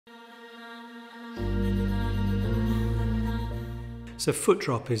So foot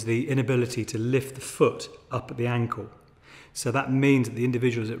drop is the inability to lift the foot up at the ankle. So that means that the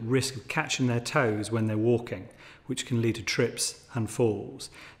individual is at risk of catching their toes when they're walking, which can lead to trips and falls.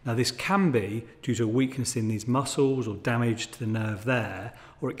 Now this can be due to a weakness in these muscles or damage to the nerve there,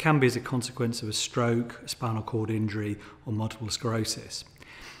 or it can be as a consequence of a stroke, a spinal cord injury, or multiple sclerosis.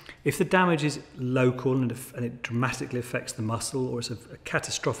 If the damage is local and it dramatically affects the muscle, or it's a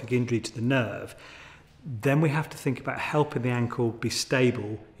catastrophic injury to the nerve, then we have to think about helping the ankle be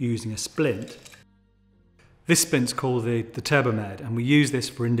stable using a splint. This splint's called the TurboMed, and we use this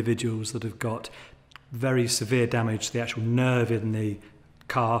for individuals that have got very severe damage to the actual nerve in the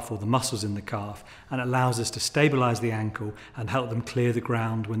calf or the muscles in the calf, and it allows us to stabilise the ankle and help them clear the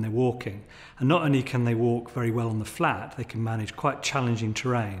ground when they're walking. And not only can they walk very well on the flat, they can manage quite challenging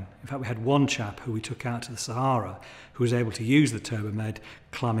terrain. In fact, we had one chap who we took out to the Sahara who was able to use the TurboMed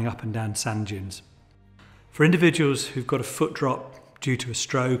climbing up and down sand dunes. For individuals who've got a foot drop due to a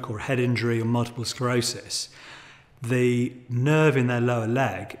stroke or a head injury or multiple sclerosis, the nerve in their lower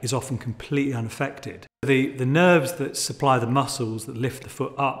leg is often completely unaffected. The nerves that supply the muscles that lift the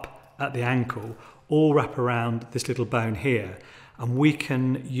foot up at the ankle all wrap around this little bone here, and we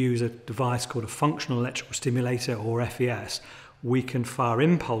can use a device called a functional electrical stimulator, or FES. We can fire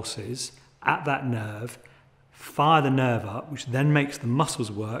impulses at that nerve, fire the nerve up, which then makes the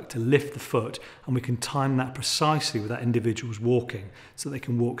muscles work to lift the foot, and we can time that precisely with that individual's walking so they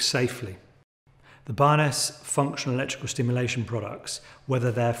can walk safely. The Bioness functional electrical stimulation products,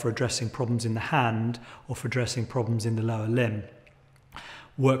 whether they're for addressing problems in the hand or for addressing problems in the lower limb,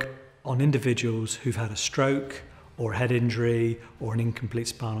 work on individuals who've had a stroke or a head injury or an incomplete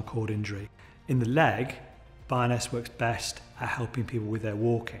spinal cord injury. In the leg, Bioness works best at helping people with their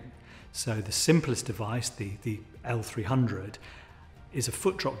walking. So the simplest device, the L300, is a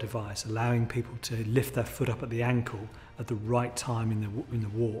foot drop device, allowing people to lift their foot up at the ankle at the right time in the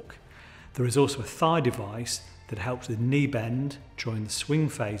walk. There is also a thigh device that helps with knee bend during the swing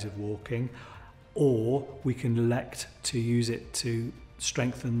phase of walking, or we can elect to use it to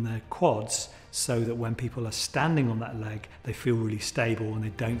strengthen their quads so that when people are standing on that leg, they feel really stable and they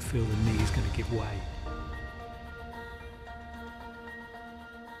don't feel the knee is going to give way.